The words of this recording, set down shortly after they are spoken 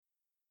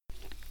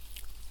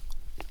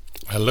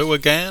Hello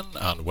again,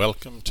 and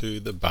welcome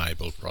to the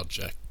Bible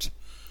Project,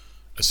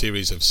 a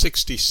series of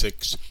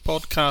 66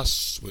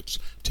 podcasts which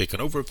take an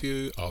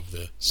overview of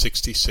the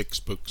 66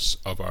 books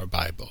of our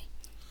Bible.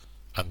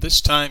 And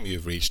this time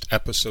you've reached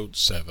episode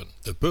 7,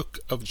 the Book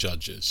of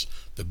Judges,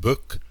 the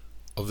Book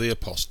of the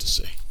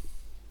Apostasy.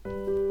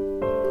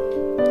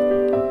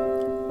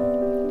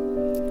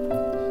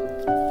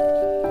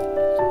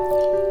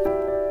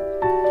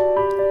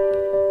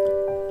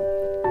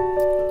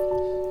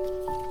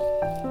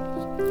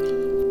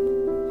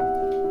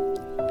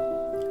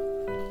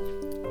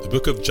 The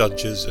Book of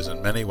Judges is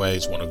in many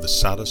ways one of the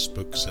saddest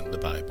books in the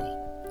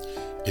Bible.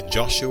 In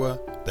Joshua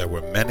there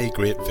were many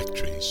great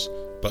victories,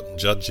 but in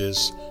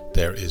Judges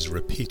there is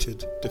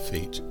repeated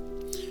defeat.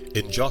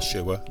 In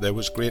Joshua there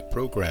was great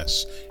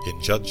progress.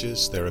 In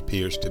Judges there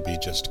appears to be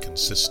just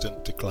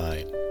consistent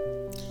decline.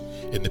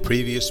 In the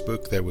previous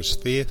book there was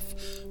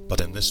faith, but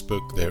in this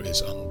book there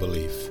is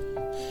unbelief.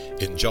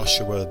 In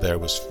Joshua there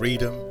was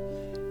freedom.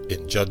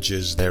 In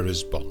Judges there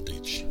is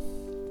bondage.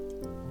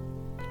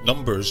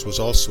 Numbers was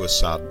also a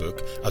sad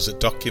book, as it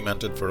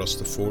documented for us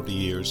the 40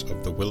 years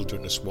of the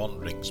wilderness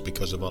wanderings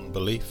because of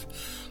unbelief.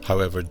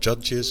 However,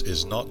 Judges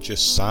is not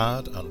just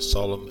sad and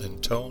solemn in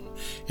tone,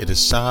 it is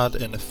sad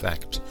in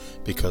effect,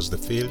 because the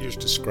failures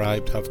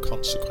described have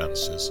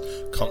consequences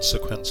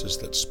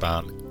that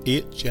span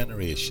 8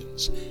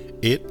 generations,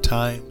 8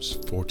 times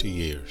 40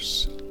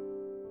 years.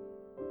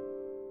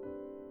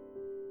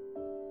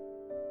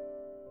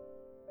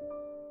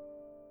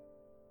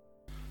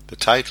 The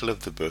title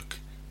of the book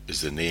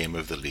is the name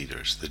of the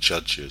leaders, the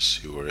judges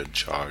who were in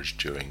charge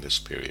during this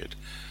period,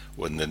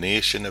 when the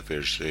nation of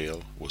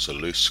Israel was a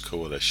loose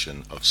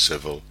coalition of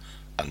civil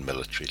and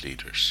military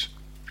leaders.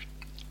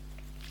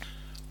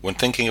 When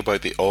thinking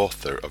about the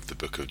author of the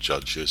book of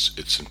Judges,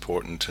 it's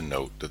important to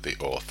note that the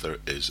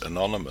author is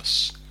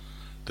anonymous.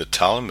 The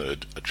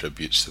Talmud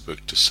attributes the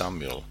book to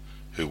Samuel,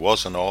 who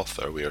was an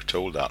author. We are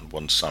told that in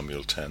 1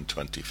 Samuel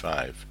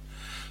 10:25.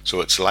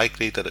 So it's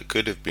likely that it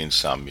could have been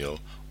Samuel,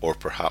 or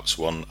perhaps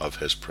one of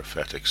his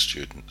prophetic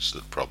students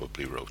that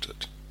probably wrote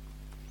it.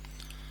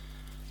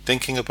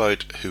 Thinking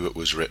about who it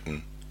was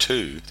written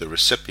to, the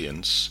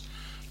recipients,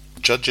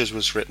 Judges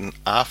was written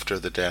after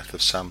the death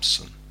of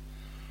Samson.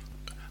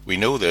 We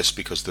know this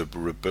because the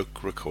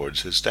book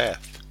records his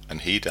death,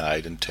 and he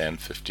died in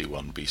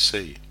 1051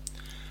 BC.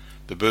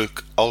 The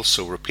book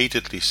also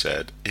repeatedly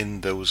said,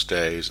 "In those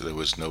days there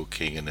was no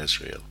king in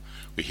Israel."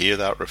 We hear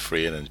that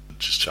refrain in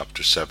Judges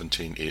chapter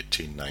 17,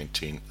 18,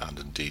 19, and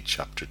indeed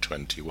chapter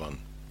 21,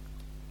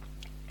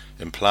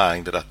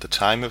 implying that at the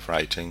time of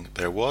writing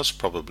there was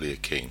probably a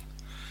king.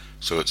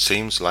 So it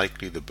seems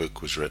likely the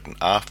book was written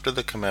after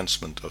the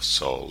commencement of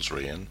Saul's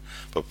reign,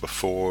 but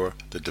before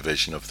the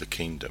division of the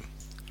kingdom.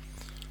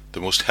 The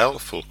most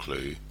helpful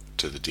clue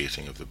to the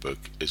dating of the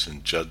book is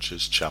in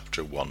Judges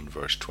chapter 1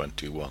 verse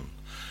 21,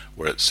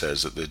 where it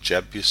says that the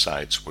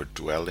Jebusites were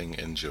dwelling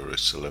in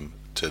Jerusalem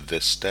to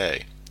this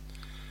day.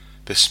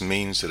 This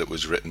means that it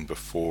was written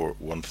before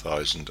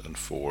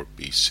 1004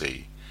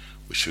 BC,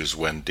 which was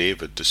when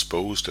David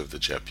disposed of the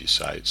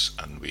Jebusites,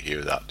 and we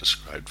hear that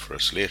described for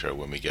us later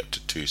when we get to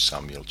 2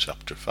 Samuel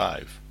chapter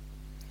 5.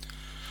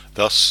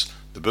 Thus,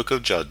 the book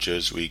of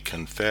Judges we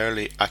can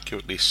fairly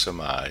accurately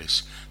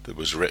surmise that it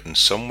was written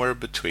somewhere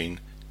between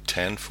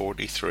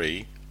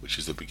 1043, which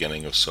is the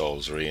beginning of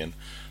Saul's reign,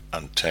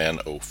 and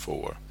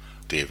 1004,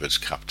 David's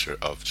capture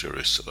of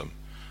Jerusalem.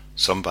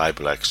 Some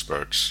Bible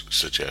experts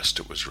suggest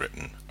it was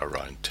written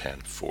around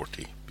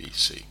 1040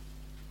 BC.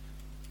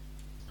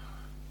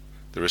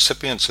 The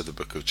recipients of the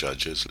book of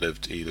Judges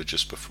lived either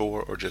just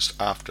before or just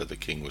after the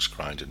king was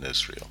crowned in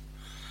Israel,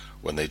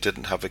 when they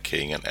didn't have a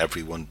king and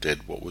everyone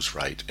did what was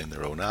right in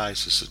their own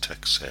eyes, as the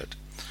text said.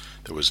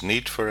 There was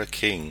need for a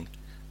king,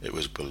 it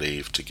was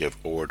believed, to give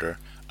order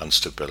and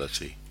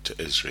stability to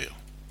Israel.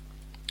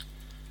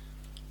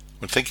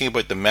 When thinking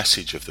about the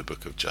message of the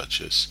book of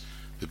Judges,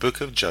 the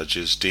book of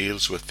Judges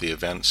deals with the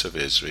events of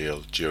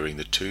Israel during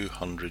the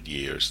 200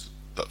 years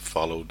that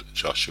followed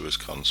Joshua's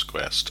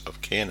conquest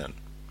of Canaan.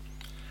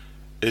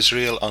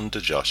 Israel under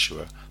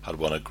Joshua had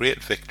won a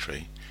great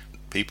victory.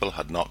 People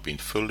had not been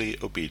fully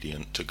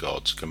obedient to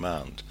God's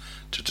command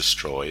to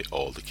destroy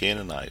all the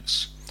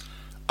Canaanites.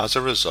 As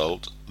a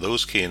result,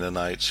 those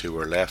Canaanites who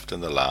were left in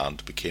the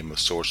land became a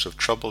source of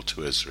trouble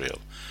to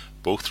Israel,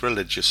 both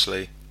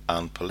religiously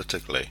and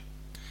politically.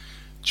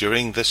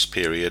 During this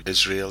period,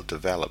 Israel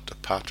developed a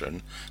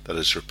pattern that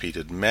is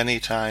repeated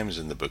many times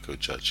in the book of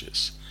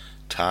Judges.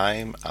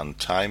 Time and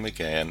time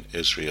again,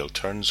 Israel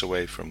turns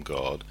away from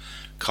God,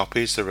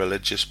 copies the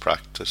religious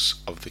practice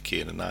of the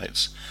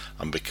Canaanites,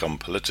 and become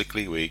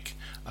politically weak,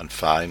 and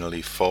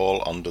finally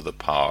fall under the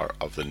power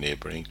of the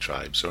neighboring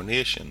tribes or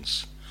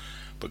nations.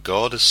 But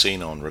God is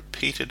seen on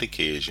repeated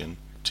occasion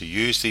to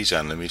use these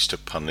enemies to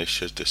punish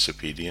his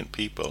disobedient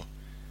people.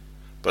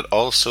 But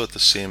also at the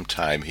same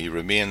time he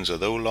remains,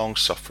 although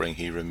long-suffering,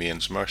 he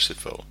remains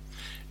merciful.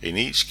 In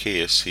each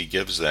case he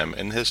gives them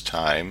in his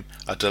time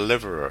a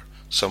deliverer,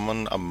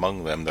 someone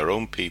among them, their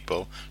own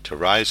people, to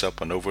rise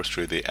up and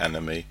overthrow the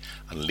enemy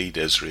and lead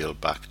Israel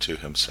back to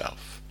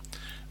himself.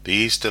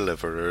 These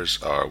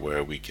deliverers are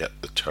where we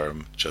get the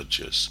term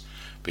judges,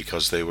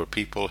 because they were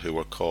people who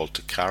were called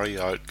to carry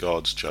out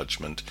God's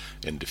judgment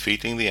in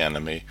defeating the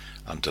enemy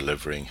and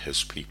delivering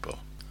his people.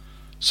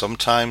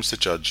 Sometimes the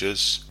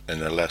judges,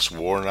 in a less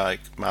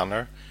warlike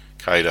manner,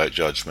 carried out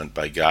judgment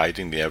by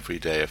guiding the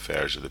everyday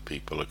affairs of the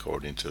people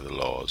according to the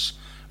laws,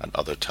 and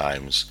other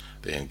times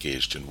they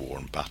engaged in war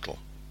and battle.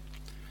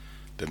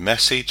 The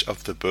message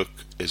of the book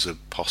is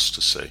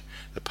apostasy.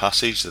 The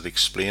passage that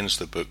explains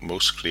the book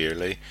most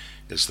clearly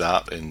is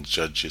that in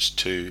Judges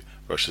 2,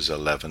 verses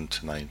 11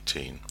 to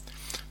 19.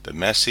 The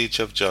message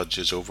of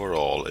Judges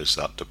overall is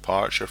that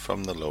departure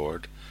from the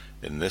Lord,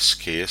 in this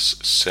case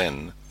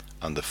sin,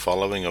 and the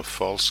following of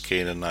false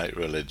Canaanite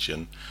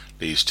religion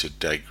leads to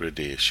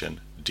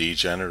degradation,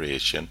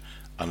 degeneration,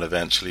 and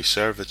eventually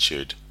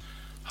servitude.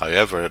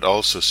 However, it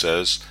also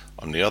says,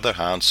 on the other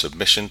hand,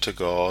 submission to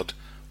God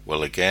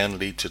will again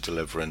lead to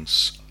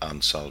deliverance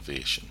and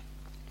salvation.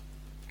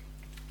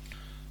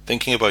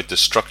 Thinking about the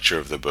structure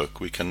of the book,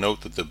 we can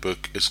note that the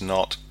book is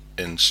not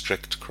in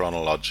strict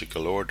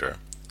chronological order.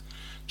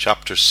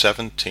 Chapters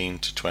 17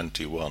 to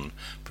 21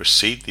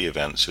 precede the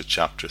events of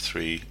chapter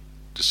 3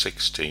 to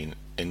 16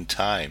 in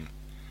time.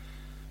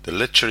 The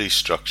literary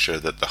structure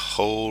that the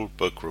whole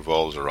book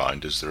revolves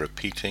around is the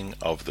repeating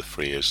of the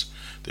phrase,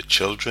 "The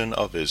children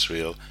of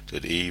Israel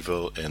did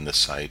evil in the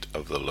sight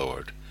of the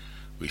Lord."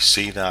 We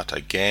see that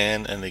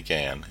again and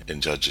again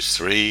in Judges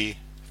 3,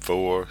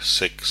 4,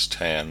 6,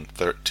 10,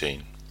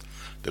 13.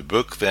 The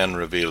book then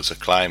reveals a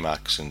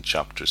climax in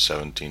chapters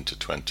 17 to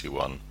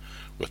 21,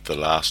 with the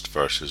last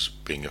verses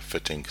being a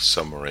fitting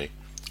summary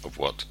of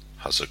what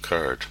has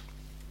occurred.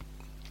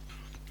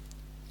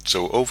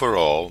 So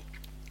overall,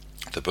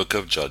 the book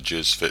of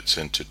Judges fits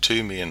into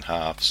two main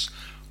halves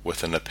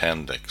with an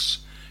appendix.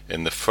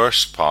 In the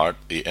first part,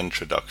 the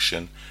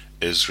introduction,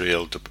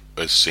 Israel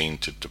is seen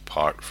to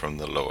depart from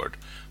the Lord.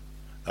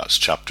 That's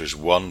chapters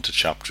 1 to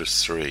chapter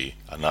 3,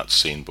 and that's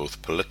seen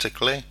both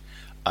politically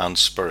and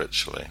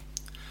spiritually.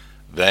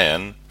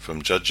 Then,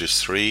 from Judges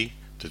 3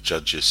 to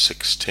Judges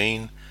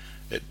 16,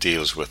 it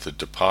deals with the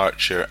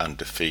departure and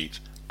defeat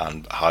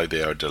and how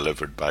they are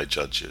delivered by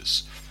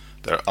judges.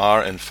 There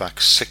are in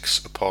fact 6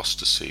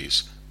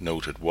 apostasies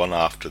noted one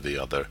after the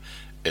other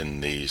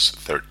in these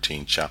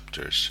 13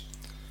 chapters.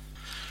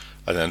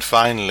 And then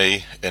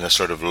finally, in a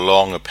sort of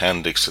long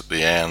appendix at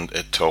the end,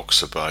 it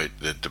talks about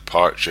the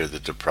departure, the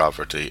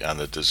depravity, and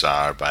the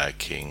desire by a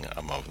king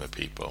among the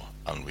people.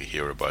 And we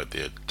hear about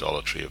the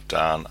idolatry of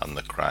Dan and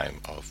the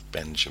crime of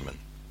Benjamin.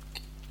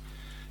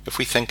 If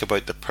we think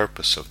about the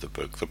purpose of the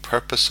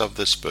purpose of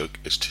this book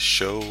is to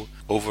show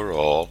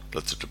overall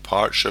that the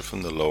departure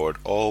from the Lord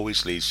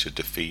always leads to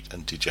defeat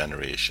and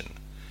degeneration.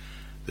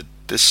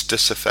 This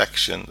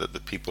disaffection that the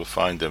people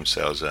found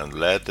themselves in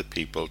led the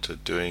people to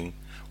doing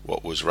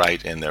what was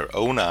right in their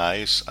own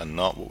eyes and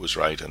not what was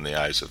right in the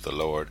eyes of the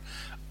Lord,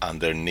 and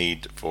their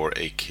need for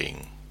a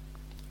king.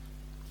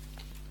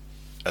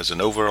 As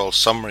an overall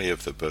summary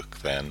of the book,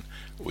 then,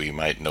 we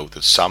might note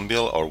that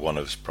Samuel, or one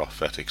of his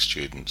prophetic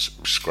students,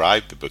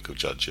 prescribed the book of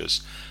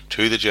Judges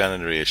to the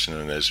generation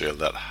in Israel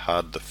that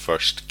had the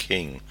first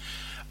king,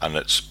 and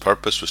its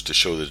purpose was to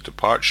show the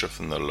departure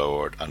from the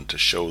Lord and to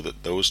show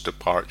that those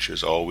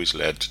departures always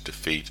led to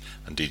defeat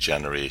and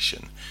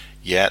degeneration.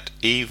 Yet,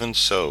 even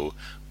so,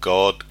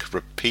 God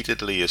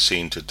repeatedly is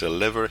seen to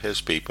deliver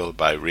his people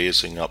by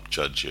raising up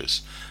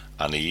judges,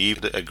 and he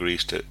even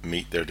agrees to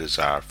meet their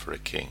desire for a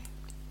king.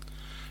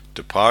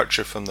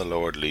 Departure from the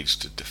Lord leads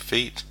to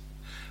defeat,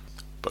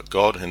 but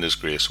God in his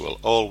grace will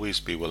always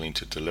be willing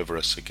to deliver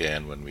us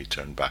again when we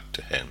turn back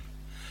to him.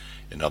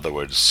 In other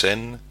words,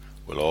 sin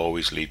will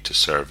always lead to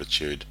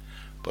servitude,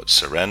 but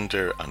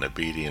surrender and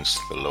obedience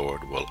to the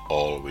Lord will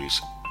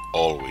always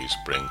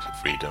bring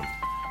freedom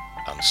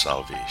and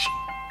salvation.